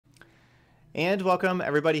And welcome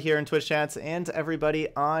everybody here in Twitch chats and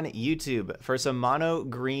everybody on YouTube for some mono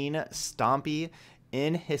green Stompy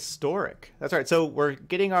in Historic. That's right. So we're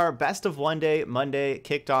getting our best of one day Monday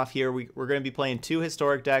kicked off here. We're going to be playing 2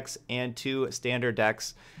 historic decks and 2 standard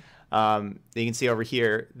decks. You can see over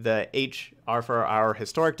here the H are for our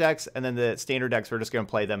historic decks, and then the standard decks we're just going to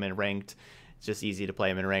play them in ranked. It's just easy to play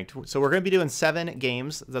them in ranked. So we're going to be doing 7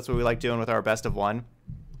 games. That's what we like doing with our best of 1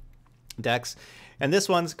 decks. And this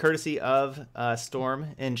one's courtesy of Storm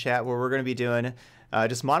in chat, where we're going to be doing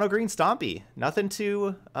just mono green Stompy. Nothing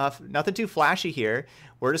too flashy here.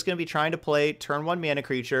 We're just going to be trying to play turn 1 mana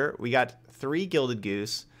creature. We got 3 Gilded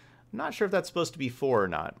Goose. I'm not sure if that's supposed to be 4 or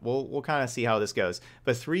not. We'll kind of see how this goes.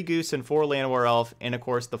 But 3 Goose and 4 Llanowar Elf, and of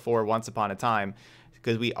course the 4 Once Upon a Time,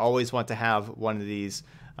 because we always want to have one of these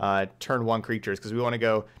turn 1 creatures, because we want to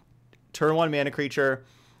go turn 1 mana creature,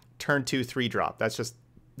 turn 2 3-drop. That's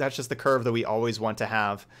just the curve that we always want to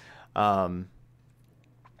have,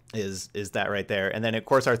 is that right there. And then, of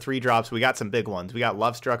course, our 3-drops, we got some big ones. We got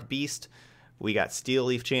Lovestruck Beast, we got Steel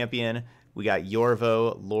Leaf Champion, we got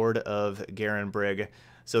Yorvo, Lord of Garenbrig.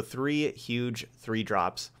 So 3 huge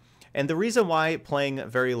 3-drops. And the reason why playing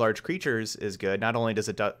very large creatures is good, not only does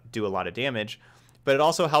it do a lot of damage, but it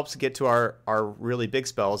also helps get to our really big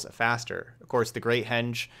spells faster. Of course, the Great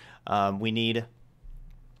Henge, we need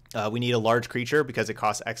a large creature because it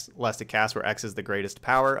costs X less to cast, where X is the greatest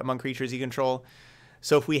power among creatures you control.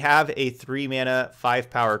 So if we have a 3 mana 5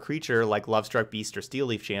 power creature like Lovestruck Beast or Steel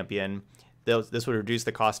Leaf Champion, this would reduce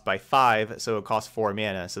the cost by 5, so it costs 4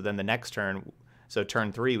 mana. So then the next turn, so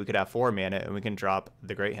turn 3, we could have 4 mana and we can drop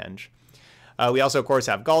the Great Henge. We also, of course,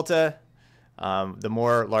 have Galta. The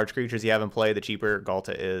more large creatures you have in play, the cheaper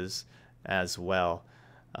Galta is as well.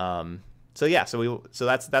 So yeah, so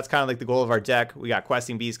that's kind of like the goal of our deck. We got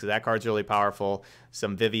Questing Beast because that card's really powerful.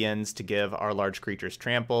 Some Vivians to give our large creatures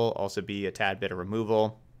trample, also be a tad bit of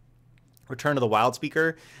removal. Return of the Wild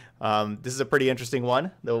Speaker. This is a pretty interesting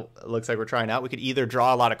one, though it looks like we're trying out. We could either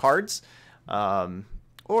draw a lot of cards,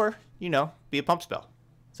 or, you know, be a pump spell.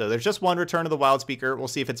 So there's just one Return of the Wild Speaker. We'll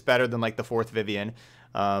see if it's better than like the 4th Vivian.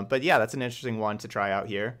 But yeah, that's an interesting one to try out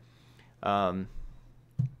here.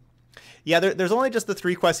 Yeah, there's only just the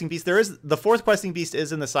 3 Questing Beasts. There is the 4th Questing Beast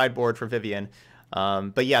is in the sideboard for Vivian.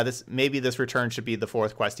 But yeah, maybe this return should be the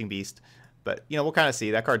 4th Questing Beast. But, you know, we'll kind of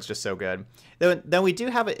see. That card's just so good. Then we do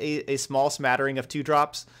have a small smattering of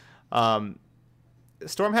 2-drops.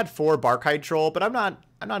 Storm had 4 Barkhide Troll, but I'm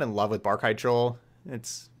not in love with Barkhide Troll.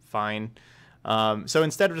 It's fine. So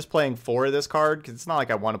instead of just playing 4 of this card, because it's not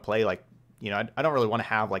like I want to play, like, you know, I don't really want to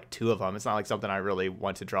have like 2 of them. It's not like something I really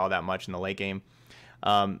want to draw that much in the late game.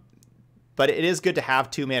 But it is good to have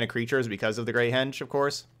 2 mana creatures because of the Great Henge, of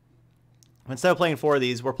course. Instead of playing 4 of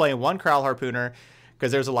these, we're playing 1 Kraul Harpooner,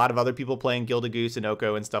 because there's a lot of other people playing Gilded Goose and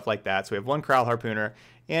Oko and stuff like that. So we have 1 Kraul Harpooner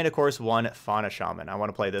and, of course, 1 Fauna Shaman. I want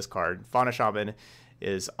to play this card. Fauna Shaman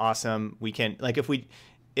is awesome. We can, like, if we're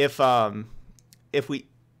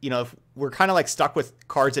kind of like stuck with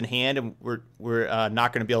cards in hand and we're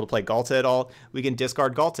not going to be able to play Galta at all, we can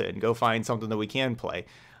discard Galta and go find something that we can play.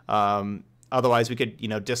 Otherwise, we could, you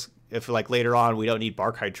know, if like later on we don't need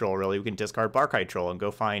Barkhide Troll, really, we can discard Barkhide Troll and go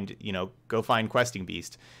find Questing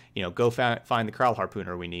Beast, you know, go find the Kraul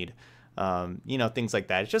Harpooner we need, you know, things like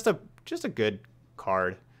that. It's just a good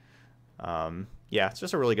card. Yeah, it's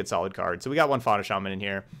just a really good solid card. So we got 1 Fauna Shaman in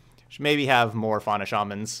here. Should maybe have more Fauna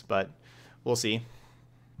Shamans, but we'll see.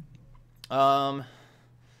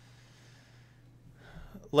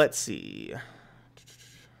 Let's see.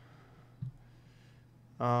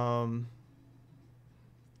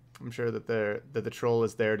 I'm sure that the troll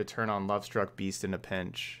is there to turn on Lovestruck Beast in a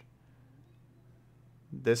pinch.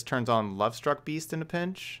 This turns on Lovestruck Beast in a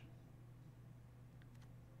pinch?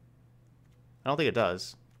 I don't think it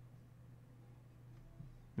does.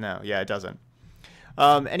 No, yeah, it doesn't.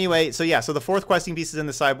 Anyway, so yeah, so the 4th Questing Beast is in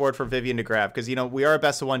the sideboard for Vivian to grab, because, you know, we are a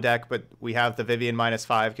best of 1 deck, but we have the Vivian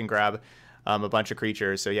 -5 can grab a bunch of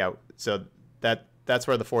creatures. So yeah, so that's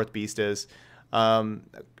where the 4th Beast is.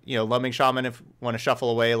 You know, Loaming Shaman, if you want to shuffle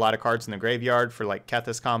away a lot of cards in the graveyard for like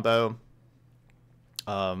Kethis combo.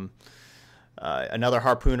 Another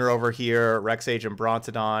Harpooner over here, Rexage and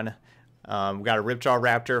Brontodon. We got a Ripjaw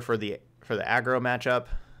Raptor for the aggro matchup,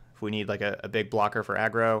 if we need like a big blocker for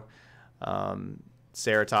aggro.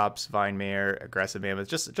 Ceratops, Vine Mare, Aggressive Mammoth,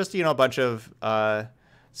 just you know, a bunch of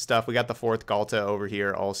stuff. We got the 4th Galta over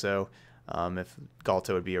here also, if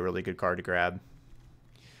Galta would be a really good card to grab.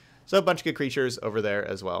 So a bunch of good creatures over there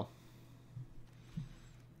as well.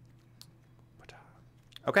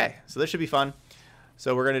 Okay, so this should be fun.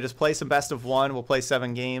 So we're going to just play some best of 1. We'll play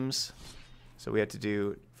 7 games. So we have to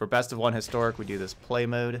do, for best of 1 historic, we do this play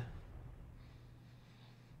mode.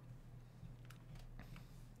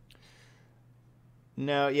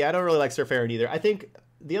 No, yeah, I don't really like Sir Farron either. I think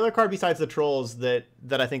the other card besides the Trolls that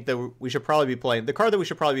I think that we should probably be playing, the card that we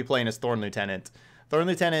should probably be playing is Thorn Lieutenant. Thorn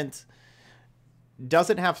Lieutenant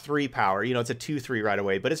doesn't have 3 power. You know, it's a 2/3 right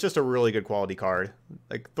away, but it's just a really good quality card.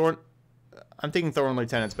 Like I'm thinking Thorn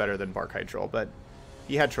Lieutenant's better than Barkhide Troll, but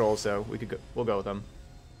he had Trolls, so we'll go with him.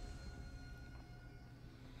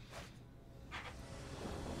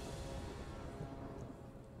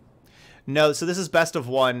 No, so this is best of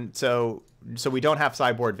 1, so we don't have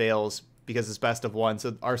sideboard Veils because it's best of 1.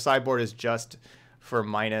 So our sideboard is just for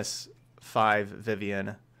 -5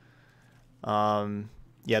 Vivian.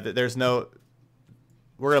 Yeah, there's no.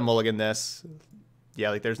 We're gonna mulligan this.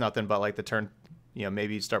 Yeah, like there's nothing but like the turn. You know,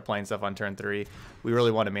 maybe you start playing stuff on turn 3. We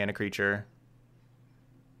really want a mana creature.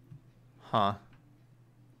 Huh.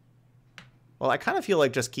 Well, I kind of feel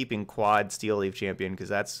like just keeping quad Steel Leaf Champion because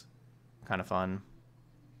that's kind of fun.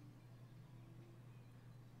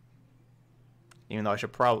 Even though I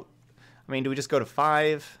should probably... I mean, do we just go to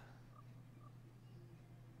 5?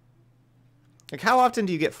 Like, how often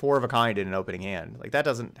do you get 4 of a kind in an opening hand? Like, that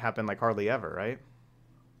doesn't happen, like, hardly ever, right?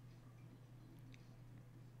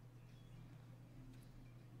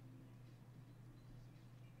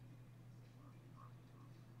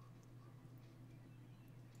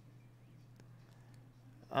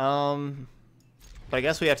 But I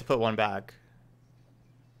guess we have to put 1 back.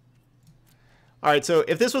 Alright, so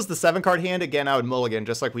if this was the 7-card hand, again, I would mulligan,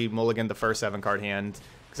 just like we mulliganed the first 7-card hand.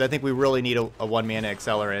 Because I think we really need a 1-mana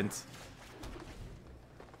accelerant.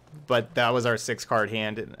 But that was our 6-card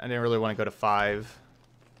hand. And I didn't really want to go to 5.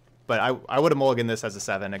 But I would have mulliganed this as a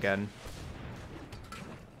 7 again.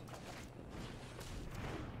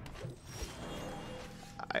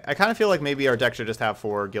 I kind of feel like maybe our deck should just have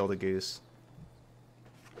 4 Gilded Goose.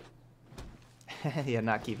 Yeah,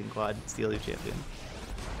 not keeping quad Steel Leaf Champion.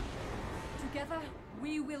 Together,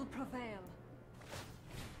 we will prevail.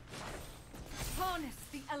 Harness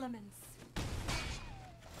the elements.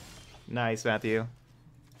 Nice, Matthew.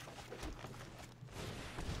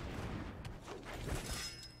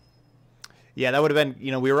 Yeah, that would have been,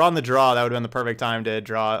 you know, we were on the draw. That would have been the perfect time to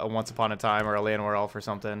draw a Once Upon a Time or a Llanowar Elf or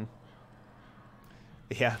something.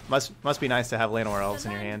 Yeah, must be nice to have Llanowar Elves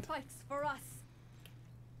in your hand. Fights for us.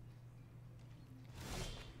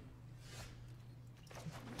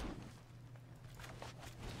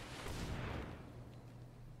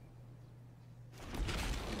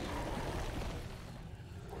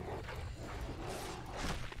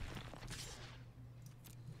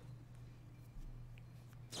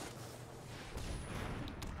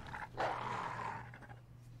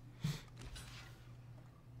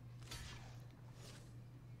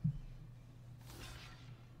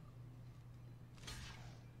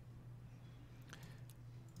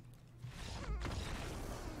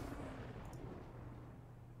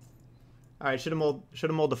 All right, should have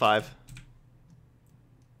mulled the 5.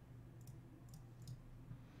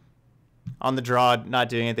 On the draw, not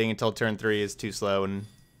doing anything until turn 3 is too slow, and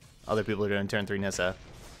other people are doing turn 3 Nissa.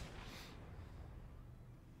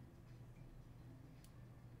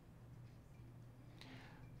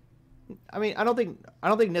 I mean, I don't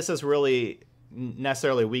think Nissa's really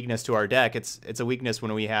necessarily a weakness to our deck. It's a weakness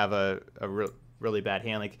when we have a really bad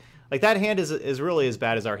hand. Like that hand is really as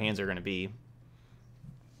bad as our hands are going to be.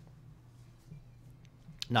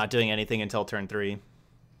 Not doing anything until turn 3.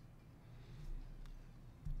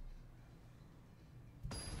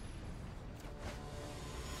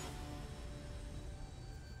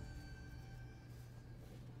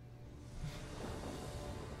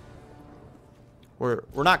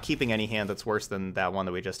 We're not keeping any hand that's worse than that one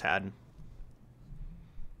that we just had.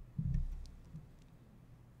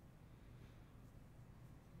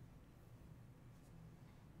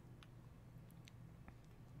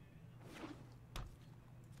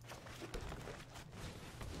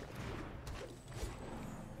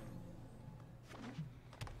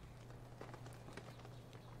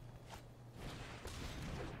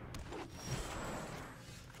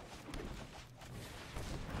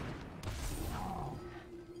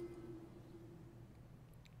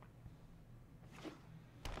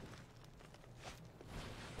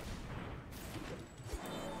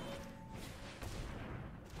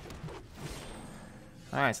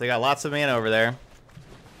 Alright, so they got lots of mana over there.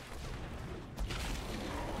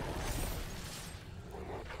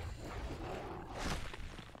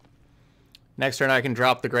 Next turn I can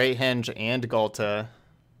drop the Great Henge and Ghalta.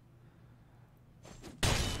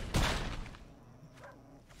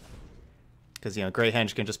 Because, you know, Great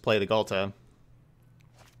Henge can just play the Ghalta.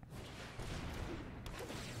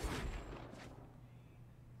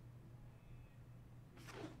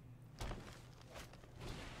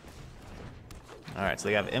 Alright, so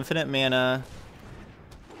they have infinite mana.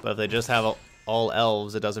 But if they just have all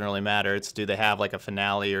elves, it doesn't really matter. It's do they have like a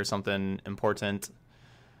finale or something important?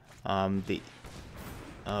 And they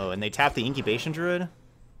tap the incubation druid.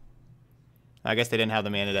 I guess they didn't have the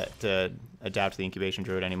mana to adapt to the incubation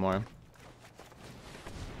druid anymore.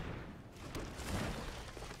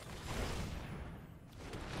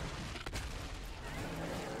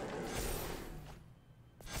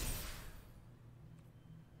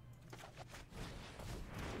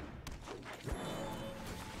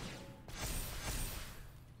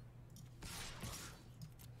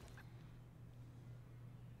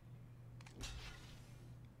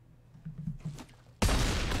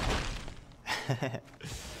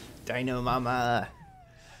 Dino Mama.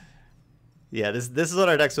 Yeah, this is what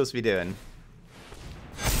our deck's supposed to be doing.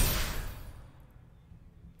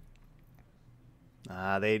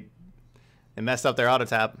 They messed up their auto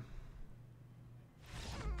tap.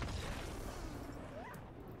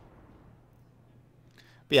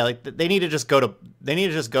 But yeah, like they need to just go to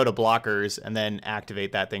blockers and then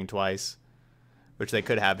activate that thing twice, which they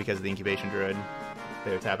could have because of the incubation druid. If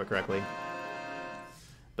they would tap it correctly.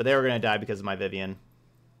 But they were gonna die because of my Vivian.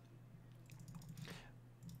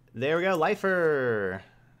 There we go, Lifer.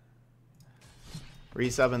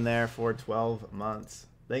 Resubbing there for 12 months.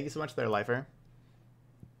 Thank you so much there, Lifer.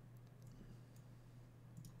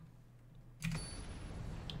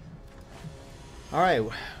 All right,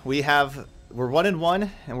 we're 1-1,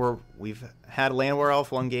 and we've had Land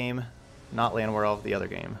Werewolf one game, not Land Werewolf the other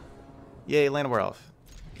game. Yay, Land Werewolf.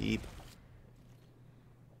 Peep.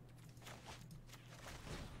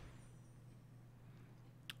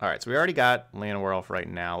 All right, so we already got Land Werewolf right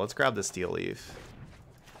now. Let's grab the Steel Leaf.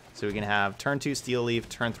 So we can have turn 2 Steel Leaf,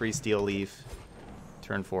 turn 3 Steel Leaf,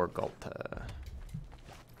 turn 4 Gulta.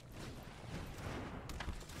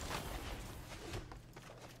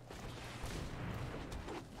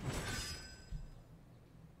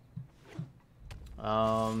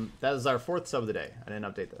 That is our 4th sub of the day. I didn't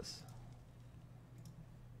update this.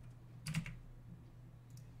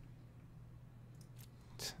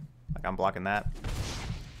 Like I'm blocking that.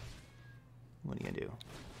 What are you gonna do?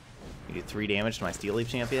 You do 3 damage to my Steel Leaf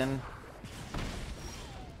champion?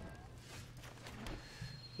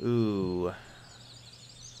 Ooh.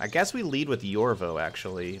 I guess we lead with Yorvo,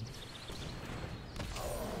 actually.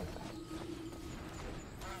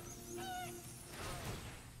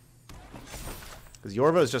 Because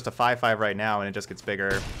Yorvo is just a 5/5 right now, and it just gets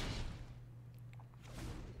bigger.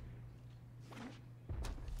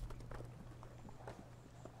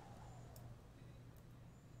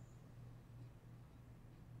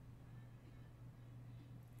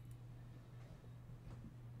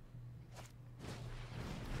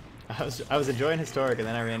 I was enjoying Historic, and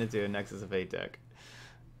then I ran into a Nexus of Fate deck,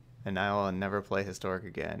 and now I'll never play Historic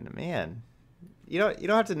again. Man, you don't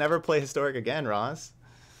have to never play Historic again, Ross.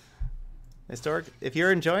 Historic, if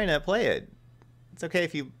you're enjoying it, play it. It's okay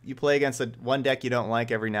if you play against one deck you don't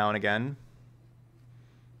like every now and again.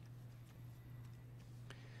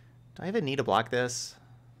 Do I even need to block this?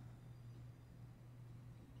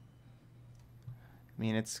 I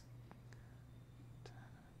mean, it's...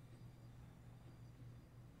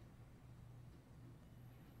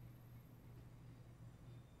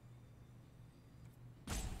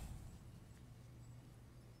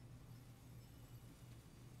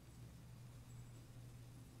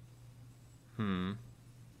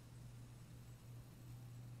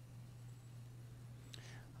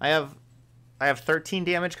 I have 13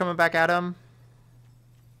 damage coming back at him.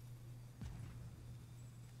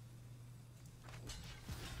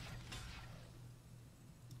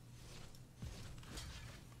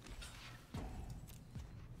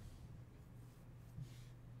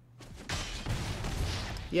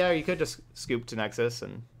 Yeah, or you could just scoop to Nexus,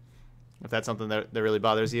 and if that's something that really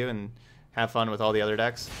bothers you, and have fun with all the other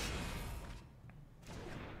decks.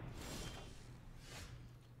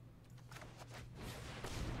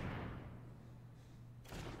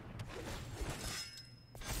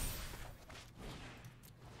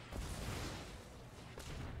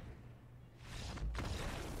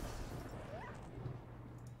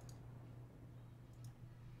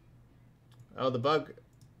 Oh,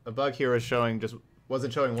 a bug here was showing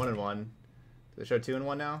wasn't showing 1-1. Does it show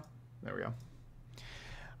 2-1 now? There we go.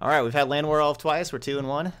 All right, we've had Land Werewolf twice. We're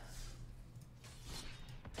 2-1.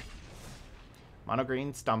 Mono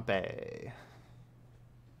green Stompy.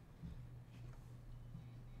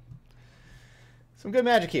 Some good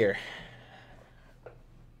magic here.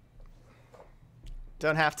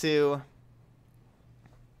 Don't have to.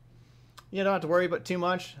 You don't have to worry about too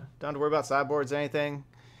much. Don't have to worry about sideboards or anything.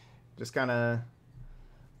 Just kind of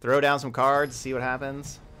throw down some cards, see what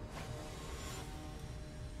happens.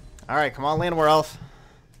 All right, come on, Land Werewolf.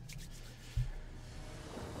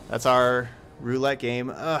 That's our roulette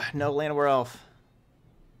game. Ugh, no Llanowar Elf.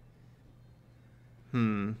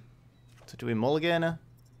 So do we mulligan? I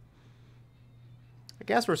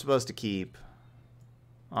guess we're supposed to keep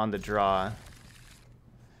on the draw.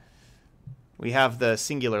 We have the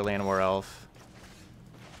singular Llanowar Elf.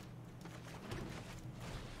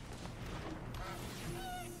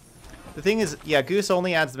 The thing is, yeah, Goose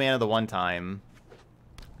only adds mana the one time.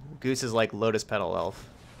 Goose is like Lotus Petal Elf.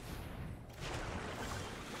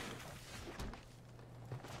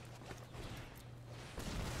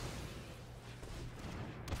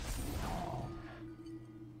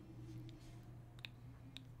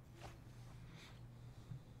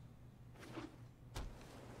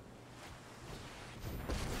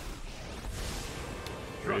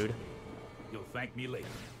 Rude. You'll thank me later.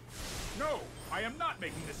 No, I am not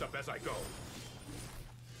making this up as I go.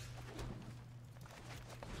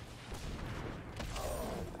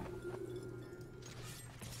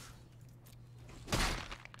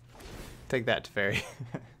 Take that, Teferi.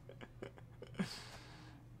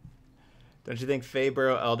 Don't you think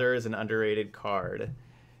Faeburrow Elder is an underrated card?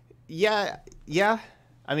 Yeah.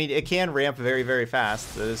 I mean, it can ramp very, very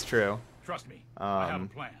fast. That is true. Trust me, I have a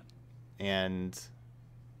plan. And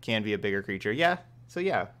can be a bigger creature. Yeah. So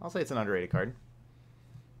yeah, I'll say it's an underrated card.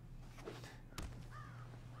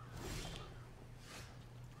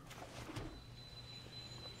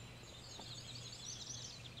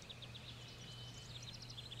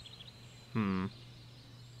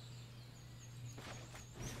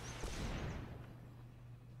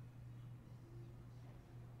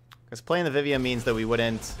 Because playing the Vivien means that we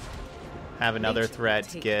wouldn't have another threat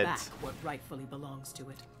to get back what rightfully belongs to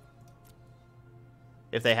it.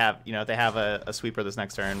 If they have, you know, if they have a sweeper this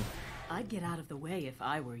next turn. I'd get out of the way if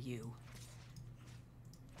I were you.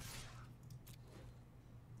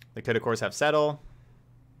 They could, of course, have Settle.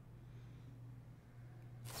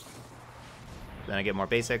 Then I get more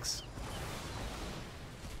basics.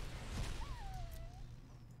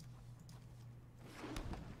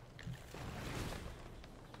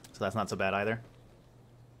 So that's not so bad either.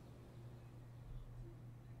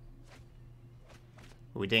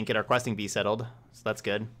 We didn't get our questing bee settled, so that's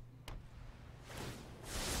good.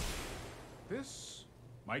 This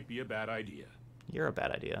might be a bad idea. You're a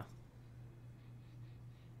bad idea.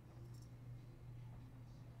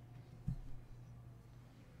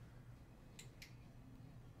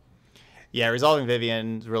 Yeah, resolving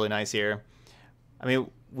Vivien is really nice here. I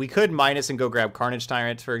mean, we could minus and go grab Carnage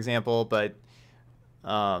Tyrant, for example, but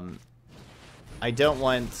I don't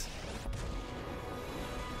want...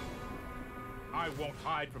 I won't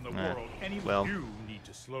hide from the world. Any of well. you need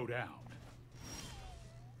to slow down.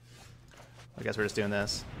 I guess we're just doing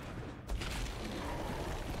this.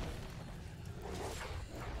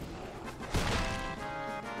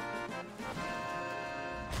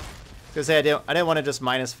 Because I didn't want to just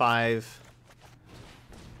 -5.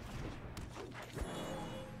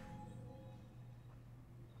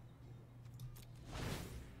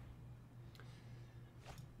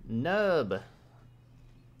 Nub.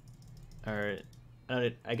 Or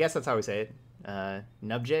I guess that's how we say it.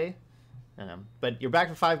 Nubj. I don't know. But you're back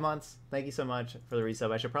for 5 months. Thank you so much for the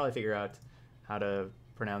resub. I should probably figure out how to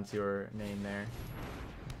pronounce your name there.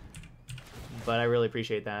 But I really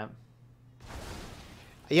appreciate that.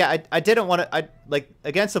 Yeah, I didn't want to. I like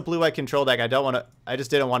against the blue-white control deck. I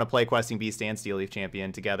just didn't want to play Questing Beast and Steel Leaf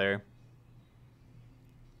Champion together.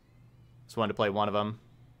 Just wanted to play one of them.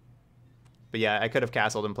 But yeah, I could have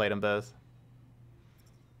castled and played them both.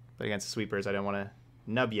 But against the sweepers, I didn't want to.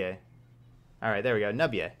 Nubye. All right, there we go.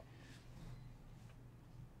 Nubye.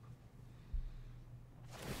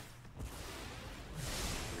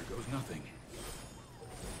 Here goes nothing.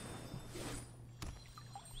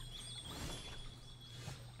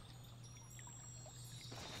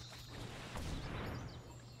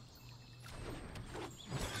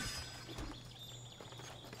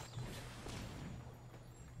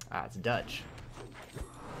 Ah, it's Dutch.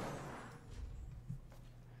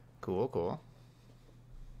 Cool, cool.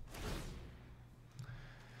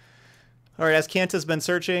 All right, as Kanta's been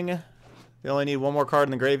searching, they only need one more card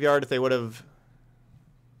in the graveyard. If they would have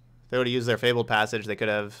used their Fabled Passage, they could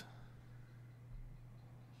have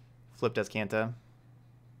flipped as Kanta.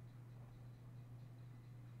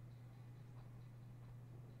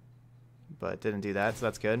 But didn't do that, so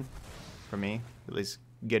that's good for me. At least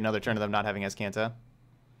get another turn of them not having as Kanta.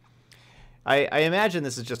 I imagine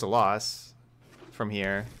this is just a loss from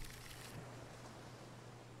here.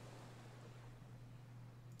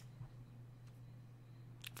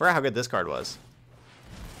 For how good this card was.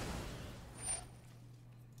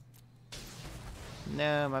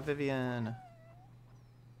 No, my Vivien.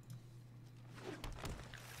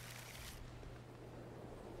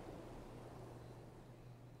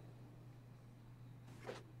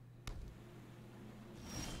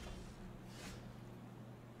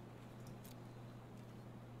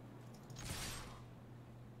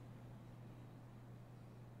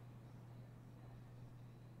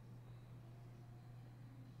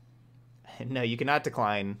 No, you cannot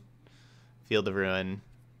decline Field of Ruin.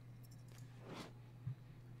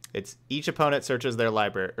 It's each opponent searches their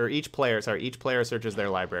library, or each player searches their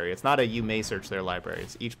library. It's not a you may search their library.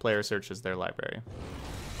 It's each player searches their library.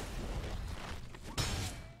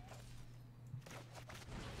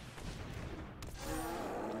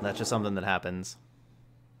 That's just something that happens.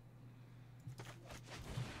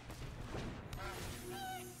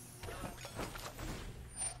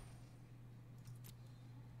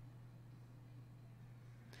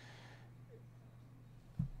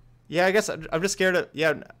 Yeah, I guess I'm just scared of,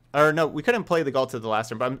 yeah, or no, we couldn't play the Galta the last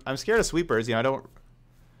turn, but I'm scared of sweepers. You know, I don't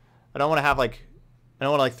want to have like, I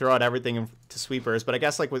don't want to like throw out everything to sweepers, but I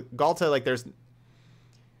guess like with Galta, like there's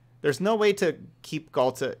no way to keep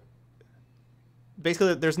Galta.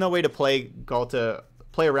 Basically, there's no way to play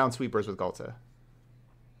around sweepers with Galta.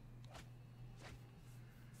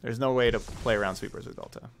 There's no way to play around sweepers with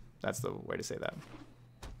Galta. That's the way to say that.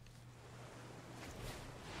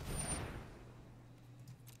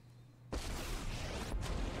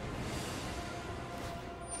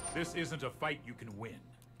 This isn't a fight you can win.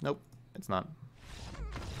 Nope, it's not.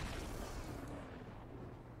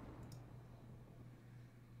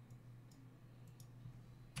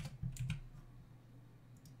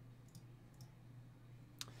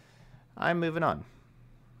 I'm moving on.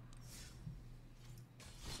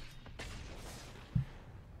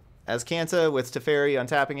 As Kanta with Teferi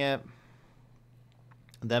untapping it.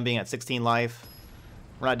 Them being at 16 life.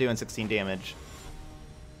 We're not doing 16 damage.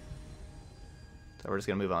 So we're just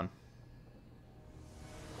going to move on.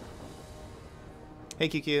 Hey,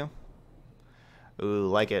 QQ. Ooh,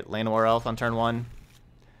 like it. Land War Elf on turn 1.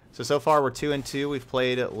 So far we're 2-2. We've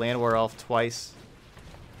played Land War Elf twice.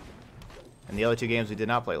 And the other 2 games we did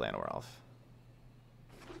not play Land War Elf.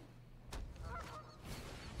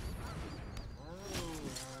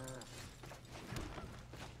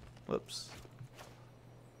 Whoops.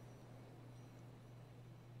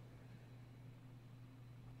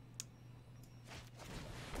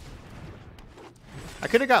 I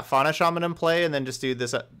could have got Fauna Shaman in play and then just do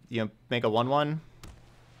this, you know, make a 1/1.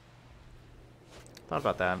 Thought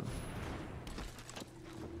about that.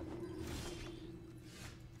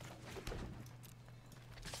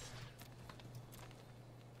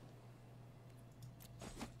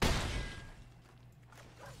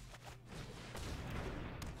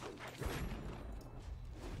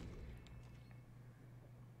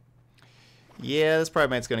 Yeah, this Pride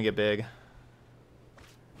Might's gonna get big.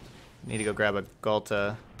 Need to go grab a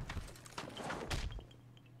Galta.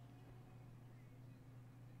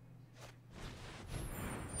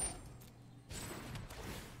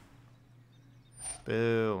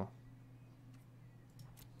 Boo.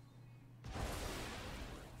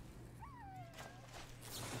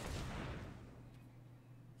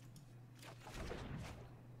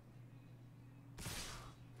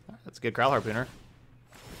 That's a good Growl Harpooner.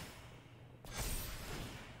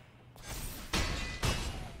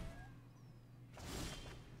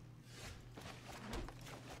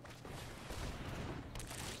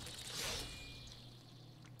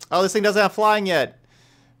 Oh, this thing doesn't have flying yet.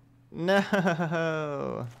 No.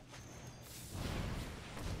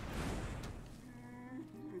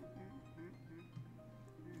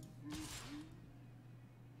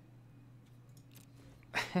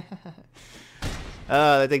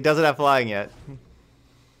 That thing doesn't have flying yet.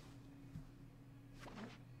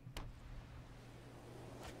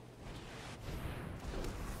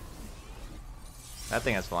 That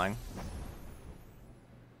thing has flying.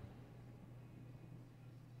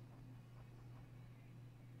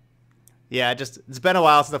 Yeah, it's been a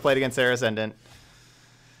while since I played against Sarah Ascendant.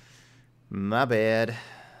 My bad.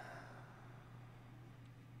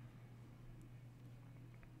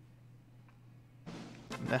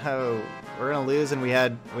 No, we're gonna lose, and we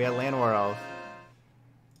had Land War Elf.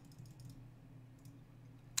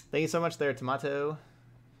 Thank you so much there, Tomato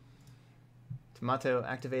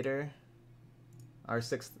Activator. Our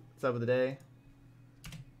 6th sub of the day.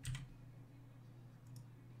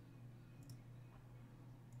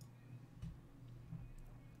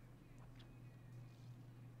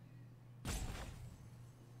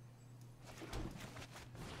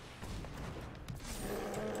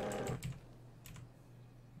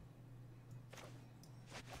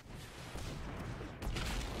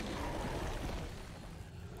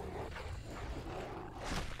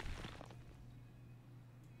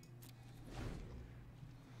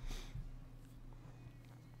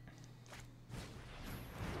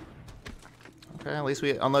 Okay, at least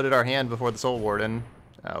we unloaded our hand before the Soul Warden.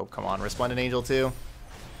 Oh, come on. Resplendent Angel, too?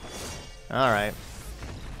 Alright.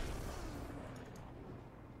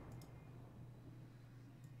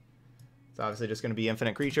 It's obviously just going to be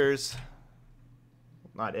infinite creatures.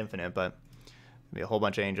 not infinite, but maybe a whole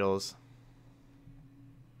bunch of angels.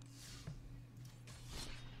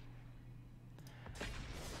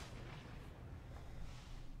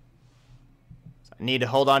 So I need to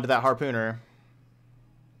hold on to that harpooner.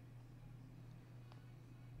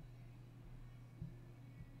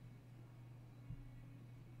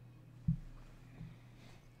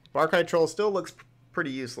 Barkite Troll still looks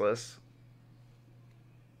pretty useless.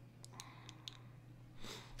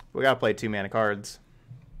 We gotta play 2 mana cards.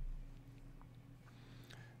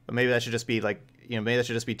 But maybe that should just be like, you know, maybe that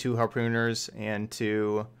should just be 2 harpooners and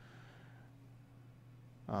 2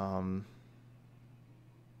 Fauna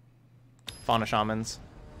Shamans.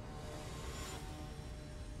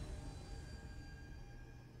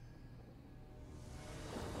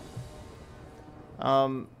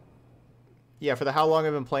 Yeah, for the how long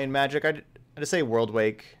I've been playing Magic, I'd just say World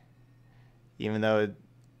Wake, even though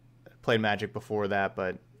I played Magic before that,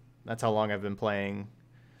 but that's how long I've been playing.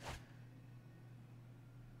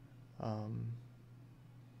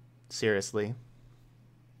 Seriously.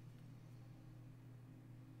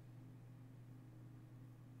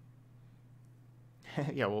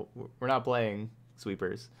 Yeah, well, we're not playing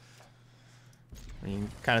sweepers. I mean, you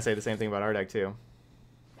can kind of say the same thing about our deck, too.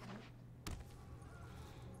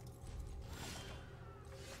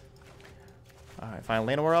 Alright, final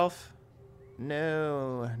Llanowar Elf?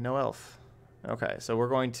 No, no elf. Okay, so we're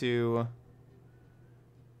going to...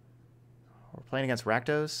 We're playing against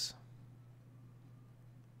Rakdos.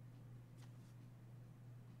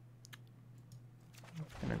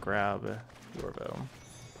 I'm gonna grab Yorvo.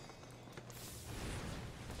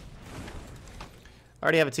 I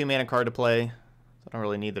already have a 2 mana card to play, so I don't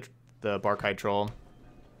really need the Barkite Troll.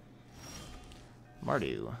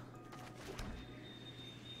 Mardu.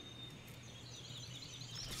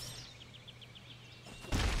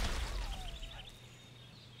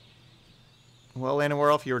 Well,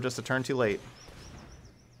 Llanowar Elf, you were just a turn too late.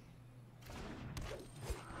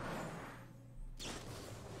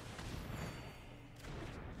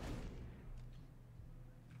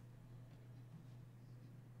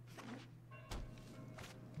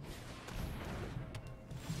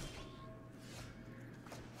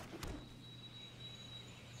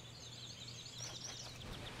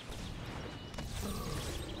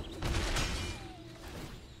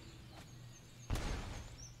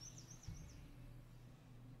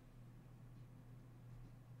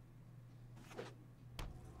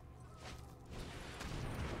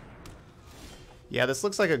 Yeah, this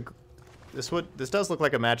looks like a this does look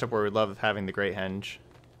like a matchup where we'd love having the Great Henge.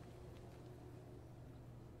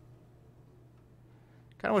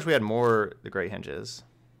 Kind of wish we had more the Great Henges.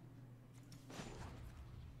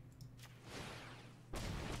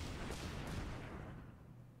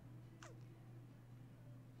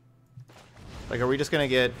 Like, are we just gonna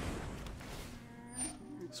get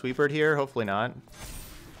sweepered here? Hopefully not.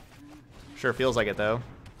 Sure feels like it though.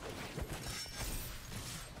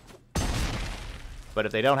 But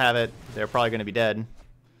if they don't have it, they're probably going to be dead.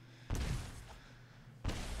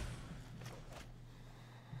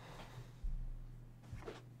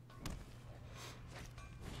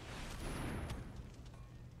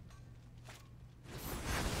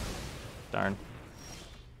 Darn.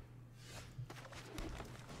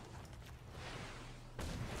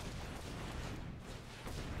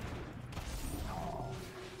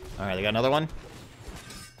 Alright, they got another one.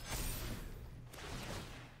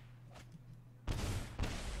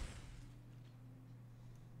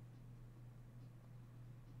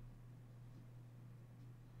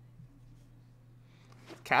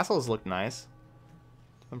 Castles look nice.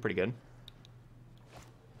 Doing pretty good.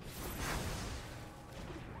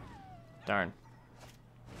 Darn.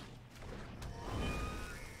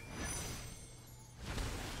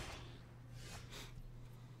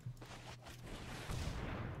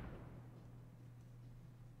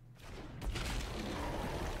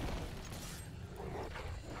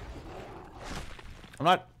 I'm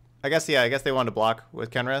not... I guess, yeah, I guess they wanted to block with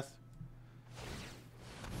Kenrith.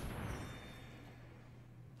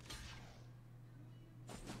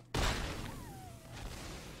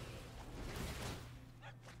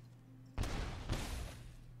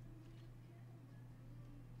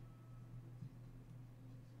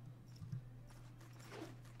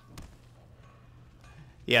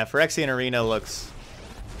 Yeah, Phyrexian Arena looks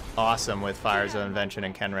awesome with Fires of Invention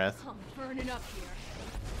and Kenrith. I'm burning up here.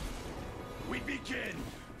 We begin.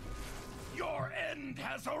 Your end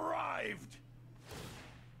has arrived.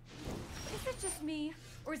 Is it just me,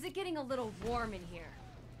 or is it getting a little warm in here?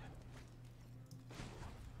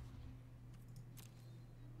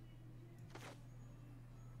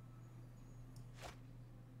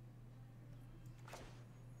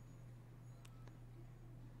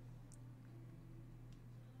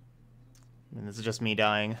 And this is just me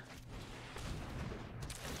dying.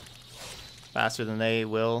 Faster than they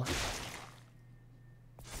will.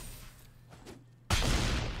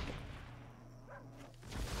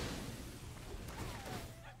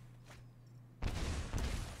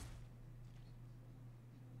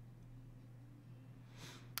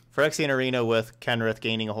 Phyrexian Arena with Kenrith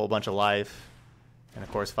gaining a whole bunch of life. And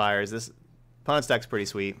of course fires. This opponent's deck's pretty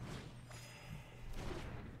sweet.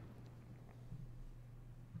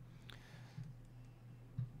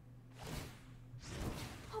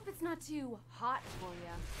 Hope it's not too hot for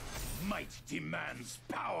ya. Might demands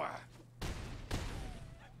power.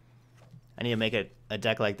 I need to make it a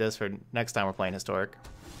deck like this for next time we're playing Historic.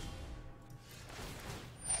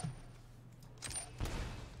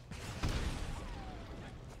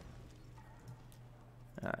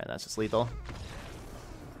 Alright, that's just lethal.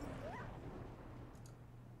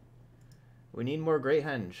 We need more Great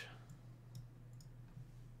Henge.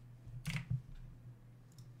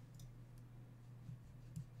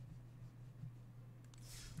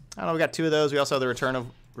 I don't know, we got 2 of those. We also have the Return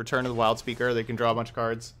of the Wild Speaker. They can draw a bunch of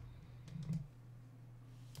cards.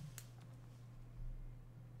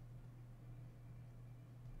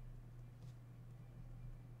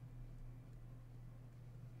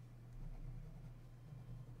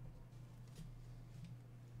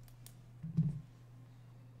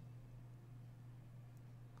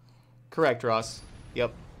 Correct, Ross.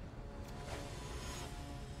 Yep.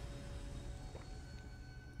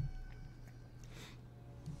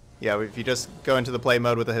 Yeah, if you just go into the play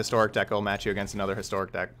mode with a Historic deck, it'll match you against another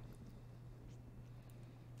Historic deck.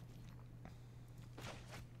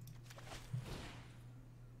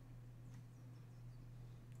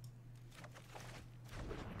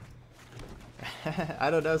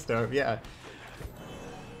 I don't know, Storm. Yeah.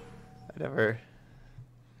 I never...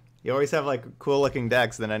 You always have, like, cool-looking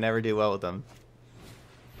decks, then I never do well with them.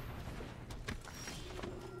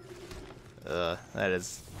 That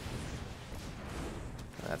is...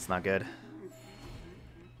 That's not good.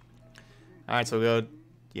 Alright, so we go,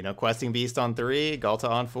 you know, Questing Beast on 3, Galta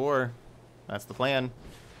on 4. That's the plan.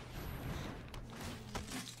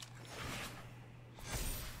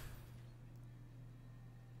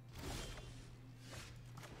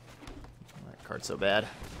 That card's so bad.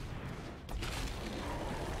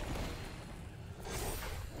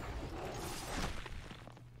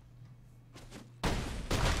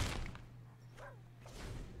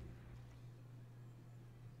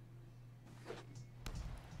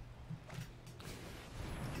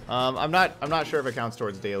 I'm not sure if it counts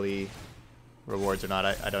towards daily rewards or not.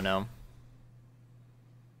 I don't know.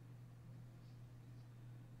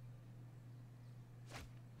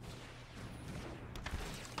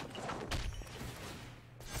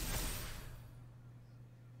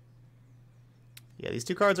 Yeah, these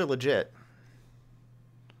 2 cards are legit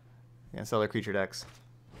against other creature decks.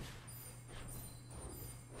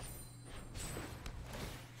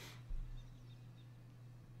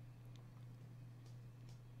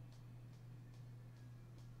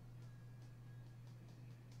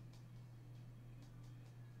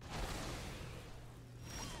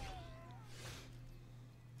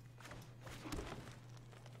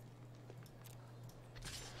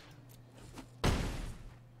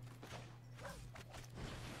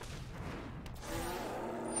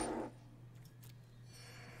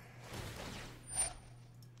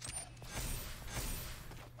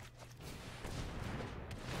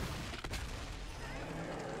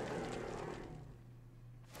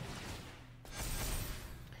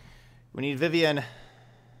 We need Vivian.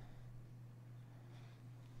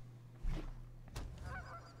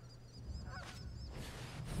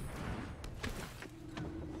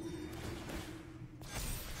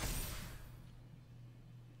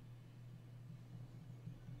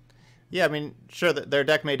 Yeah, I mean, sure, their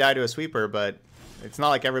deck may die to a sweeper, but it's not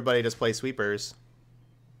like everybody just plays sweepers.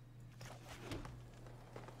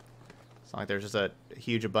 It's not like there's just a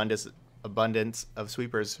huge abundance of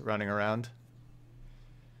sweepers running around.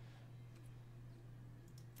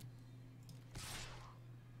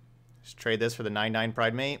 Just trade this for the 9/9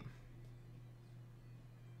 Pride Mate.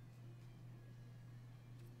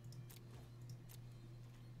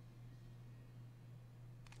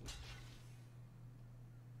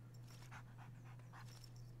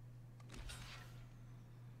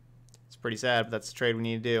 Pretty sad, but that's the trade we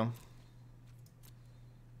need to do.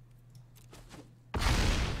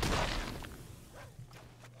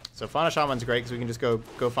 So Fauna Shaman's great because we can just go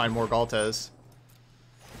find more Galtas.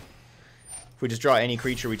 If we just draw any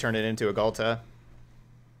creature, we turn it into a Galta.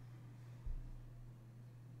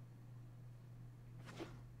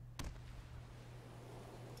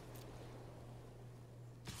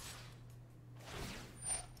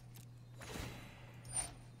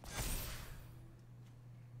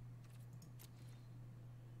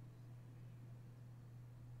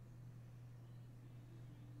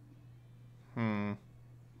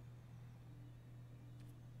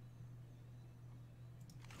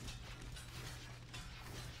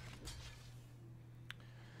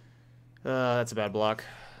 That's a bad block.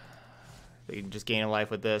 You can just gain a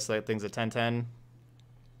life with this. That thing's a 10-10.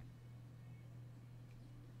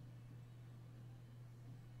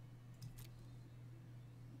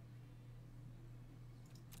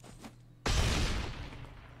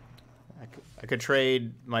 I could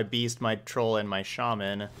trade my beast, my troll, and my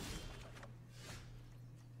shaman.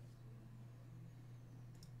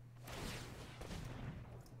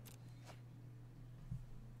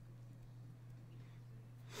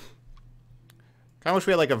 Kinda wish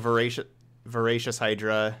we had like a voracious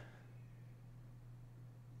Hydra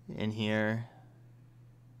in here.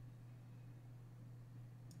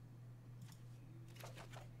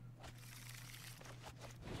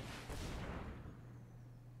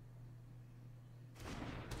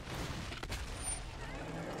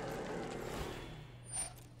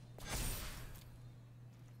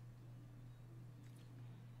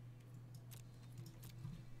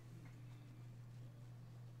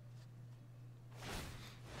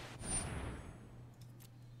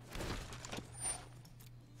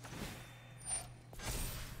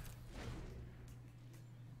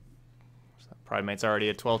 Pridemate's already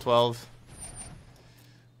at 12-12.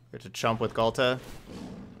 We have to chump with Galta.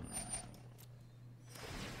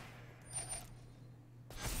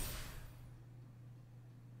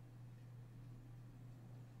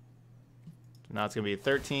 Now it's going to be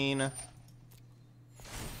 13.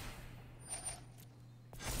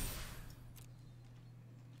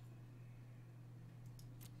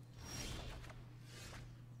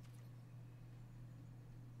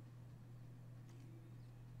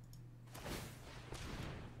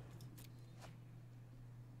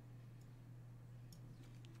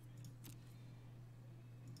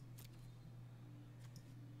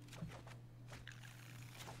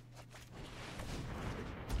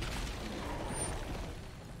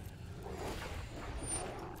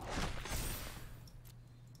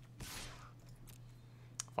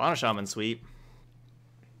 Fauna Shaman sweep.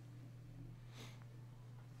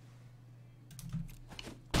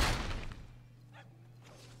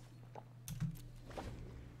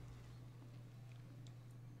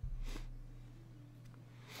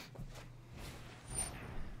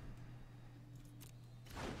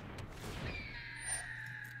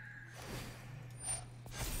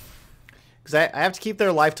 Because I have to keep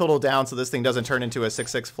their life total down so this thing doesn't turn into a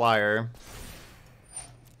 6/6 flyer.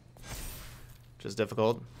 Which is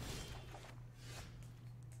difficult.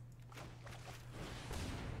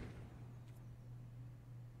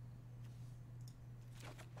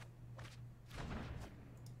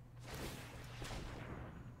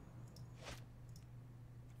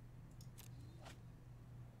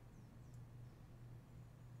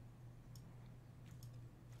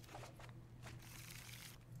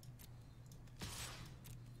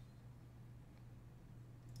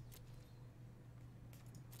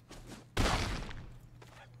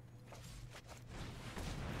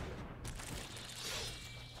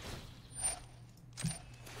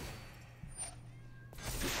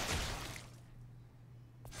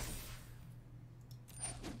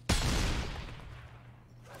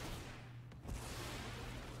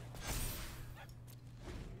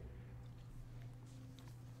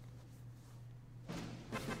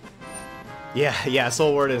 Yeah,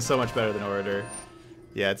 Soul Ward is so much better than Orator.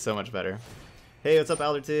 Yeah, it's so much better. Hey, what's up,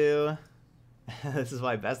 Elder 2? This is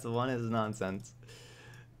why best of one is nonsense.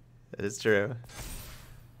 That is true.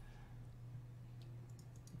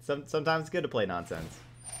 Sometimes it's good to play nonsense.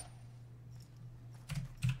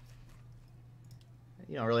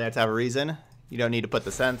 You don't really have to have a reason. You don't need to put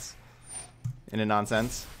the sense into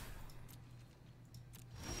nonsense.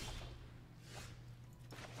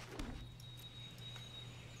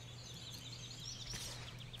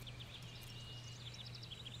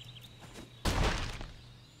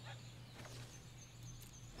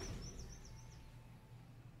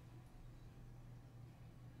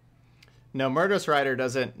 No, Murderous Rider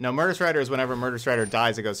doesn't. No, Murderous Rider is whenever Murderous Rider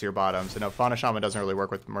dies, it goes to your bottom. So no, Fauna Shaman doesn't really work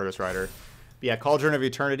with Murderous Rider. But yeah, Cauldron of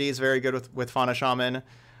Eternity is very good with Fauna Shaman.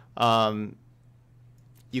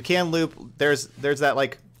 You can loop. There's that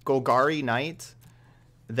like Golgari Knight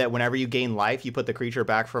that whenever you gain life, you put the creature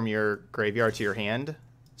back from your graveyard to your hand.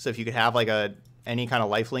 So if you could have like any kind of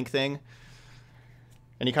lifelink thing,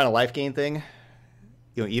 any kind of life gain thing,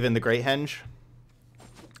 you know, even the Great Henge.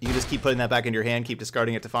 You can just keep putting that back into your hand, keep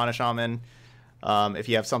discarding it to Fauna Shaman. If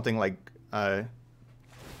you have something like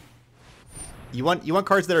you want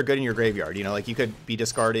cards that are good in your graveyard, you know, like you could be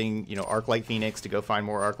discarding, you know, Arclight Phoenix to go find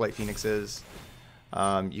more Arclight Phoenixes.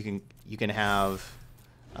 You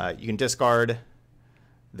can discard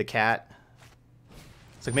the cat.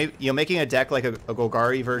 It's like maybe, you know, making a deck like a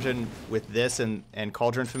Golgari version with this and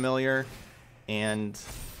Cauldron Familiar and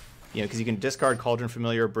You know, because you can discard Cauldron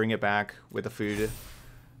Familiar, bring it back with the food.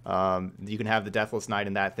 You can have the Deathless Knight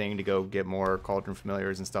in that thing to go get more Cauldron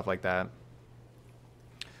Familiars and stuff like that.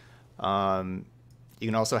 You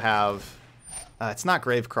can also have... it's not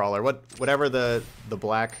Gravecrawler. Whatever the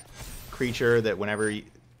black creature that whenever... you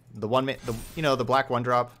know, the black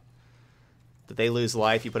 1-drop that they lose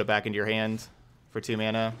life, you put it back into your hand for 2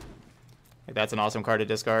 mana. Like, that's an awesome card to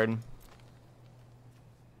discard.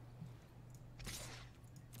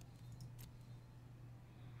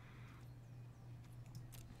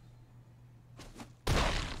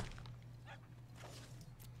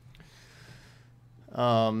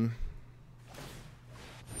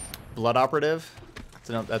 Blood Operative.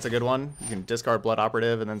 That's a good one. You can discard Blood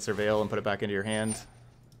Operative and then Surveil and put it back into your hand.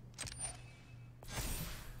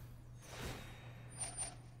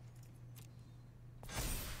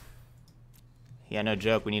 Yeah, no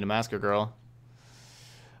joke. We need a Masker Girl.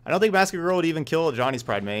 I don't think Masker Girl would even kill Johnny's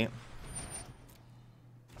Pride Mate.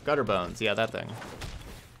 Gutter Bones. Yeah, that thing.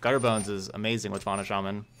 Gutter Bones is amazing with Fauna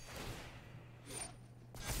Shaman.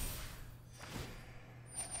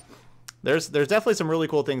 There's definitely some really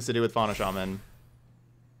cool things to do with Fauna Shaman.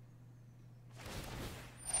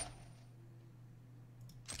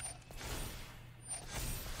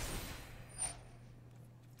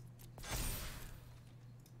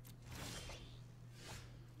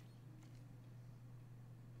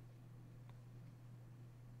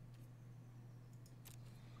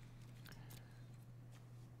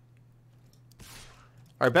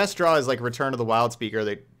 Our best draw is like Return of the Wild Speaker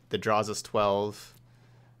that draws us 12.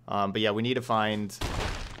 But yeah, we need to find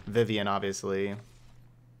Vivian, obviously.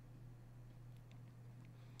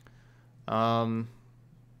 Are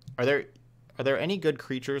there any good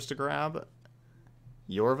creatures to grab?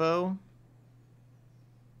 Yorvo?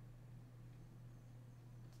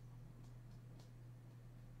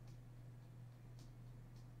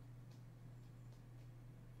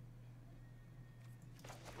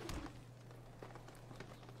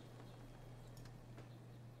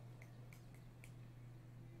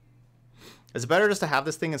 Is it better just to have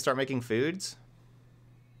this thing and start making foods?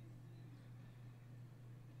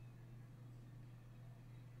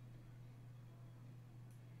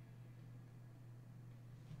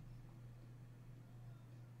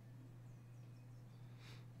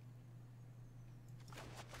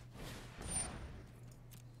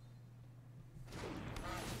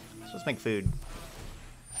 Let's just make food.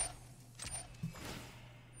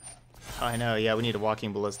 Oh, I know, yeah, we need a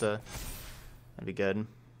Walking Ballista. That'd be good.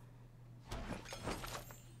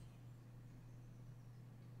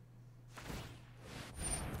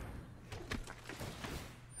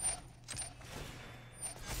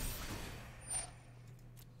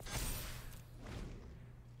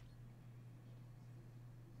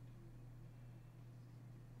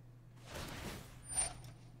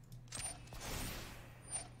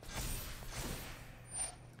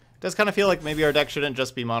 Does kind of feel like maybe our deck shouldn't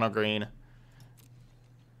just be mono green.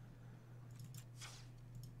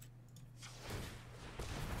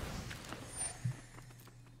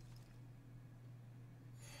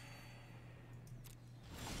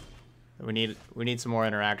 We need some more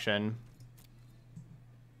interaction.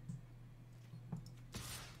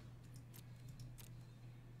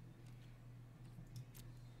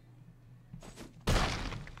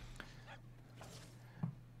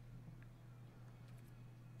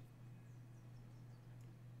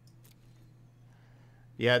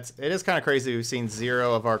 Yeah, it is kind of crazy. We've seen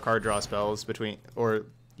 0 of our card draw spells between, or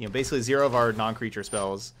basically 0 of our non-creature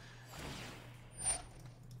spells.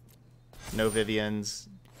 No Vivians,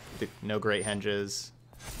 no Great Henges,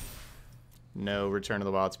 no Return of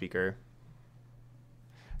the Wild Speaker.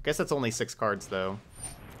 I guess that's only 6 cards though.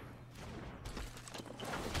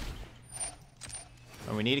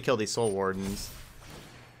 And we need to kill these Soul Wardens.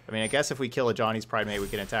 I mean, I guess if we kill a Johnny's Pride Mate, we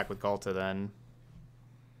can attack with Galta then.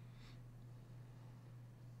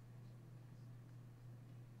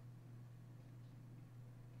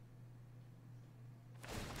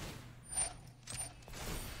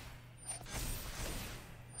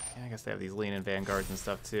 I guess they have these lean-in Vanguards and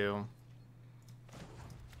stuff too.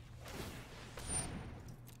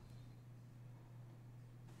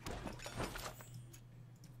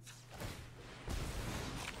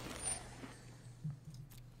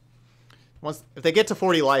 If they get to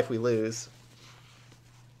 40 life, we lose.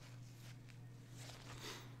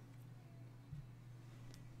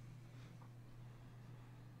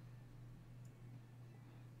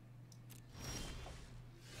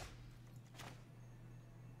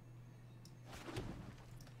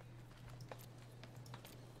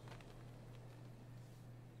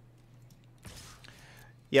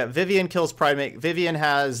 Yeah, Vivian kills Pride Mate. Vivian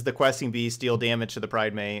has the Questing Beast deal damage to the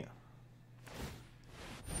Pride Mate.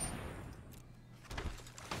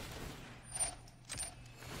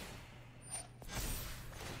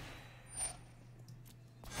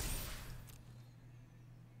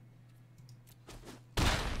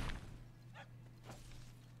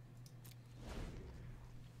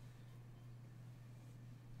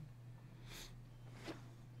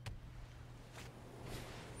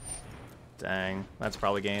 Dang, that's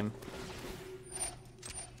probably game.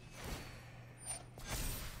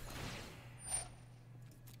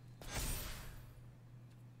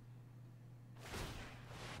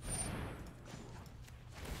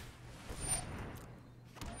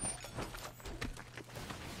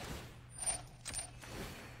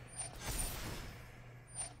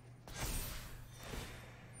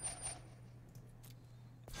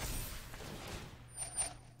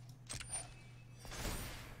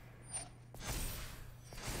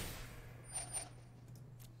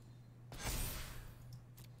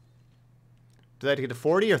 Do they have to get to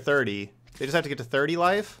 40 or 30? They just have to get to 30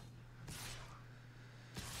 life?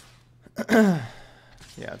 Yeah,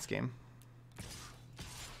 it's game.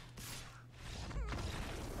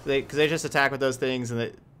 Because they just attack with those things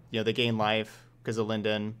and they gain life because of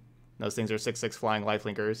Linden. Those things are 6/6 flying life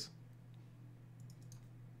linkers.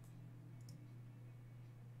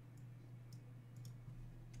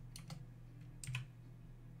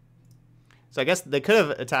 So I guess they could have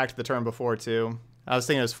attacked the turn before too. I was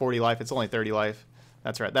thinking it was 40 life. It's only 30 life.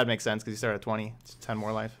 That's right. That makes sense because you start at 20. It's 10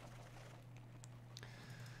 more life.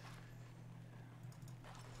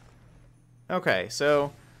 Okay,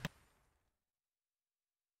 so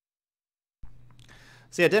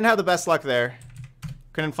yeah, didn't have the best luck there.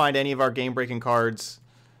 Couldn't find any of our game-breaking cards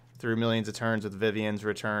through millions of turns with Vivian's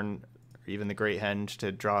return, or even the Great Henge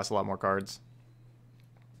to draw us a lot more cards.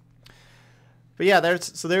 But yeah,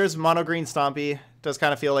 there's mono green Stompy. Does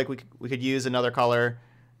kind of feel like we could use another color.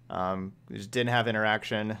 We just didn't have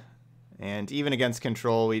interaction, and even against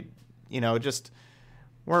control, we just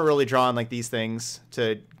weren't really drawing like these things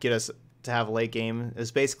to get us to have a late game.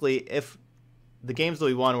 It's basically if the games that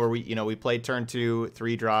we won where we played turn 2,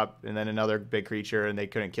 3-drop, and then another big creature, and they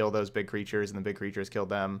couldn't kill those big creatures, and the big creatures killed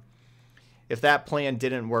them. If that plan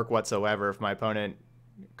didn't work whatsoever, if my opponent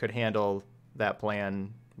could handle that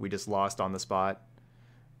plan, we just lost on the spot.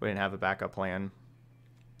 We didn't have a backup plan.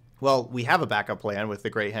 Well, we have a backup plan with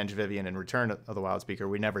the Great Henge Vivian and Return of the Wild Speaker.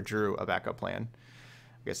 We never drew a backup plan.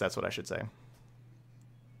 I guess that's what I should say.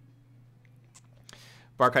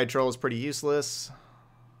 Barkhide Troll is pretty useless.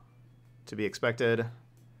 To be expected.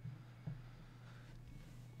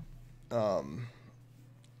 Fauna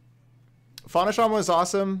Shaman was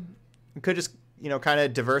awesome. We could just, kind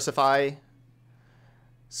of diversify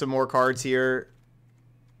some more cards here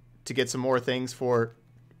to get some more things for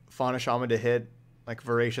Fauna Shaman to hit, like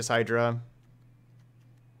Voracious Hydra.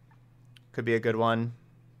 Could be a good one.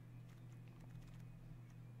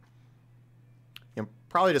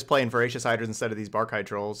 Probably just playing Voracious Hydras instead of these Barkhide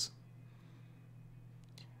Trolls.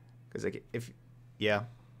 Because yeah.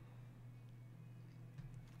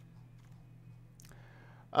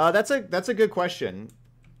 That's a good question.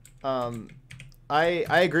 I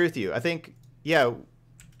agree with you. I think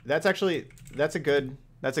that's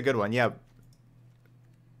a good one. Yeah.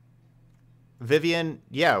 Vivian,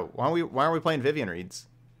 yeah. Why aren't we playing Vivian reads?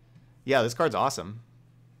 Yeah, this card's awesome.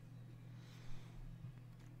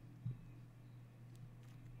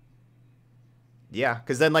 Yeah,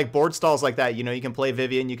 because then like board stalls like that, you can play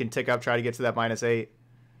Vivian, you can tick up, try to get to that -8.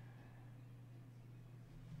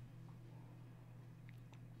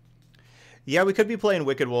 Yeah, we could be playing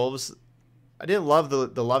Wicked Wolves. I didn't love the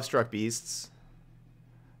Lovestruck Beasts.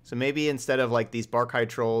 So maybe instead of like these Barkhide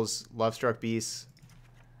Trolls, Lovestruck Beasts,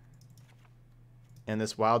 and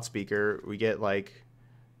this Wild Speaker, we get like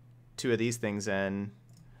 2 of these things in,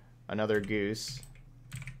 another Goose,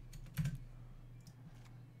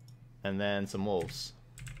 and then some wolves.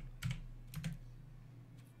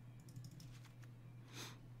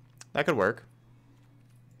 That could work.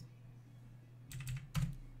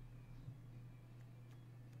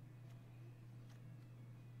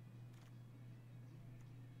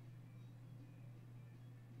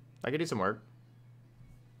 I could do some work.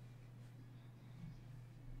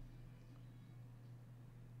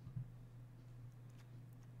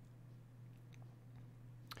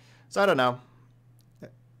 So I don't know.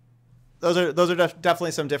 Those are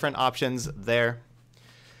definitely some different options there.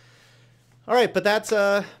 All right, but that's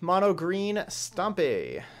mono green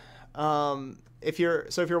Stompy. If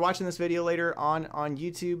you're watching this video later on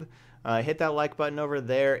YouTube, hit that like button over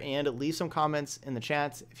there and leave some comments in the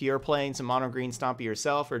chat if you're playing some mono green Stompy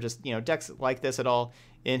yourself or just decks like this at all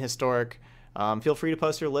in Historic. Feel free to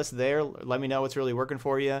post your list there. Let me know what's really working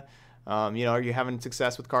for you. Are you having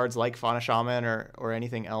success with cards like Fauna Shaman or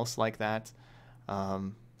anything else like that?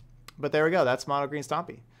 But there we go. That's mono green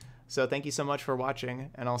Stompy. So thank you so much for watching,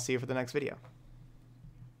 and I'll see you for the next video.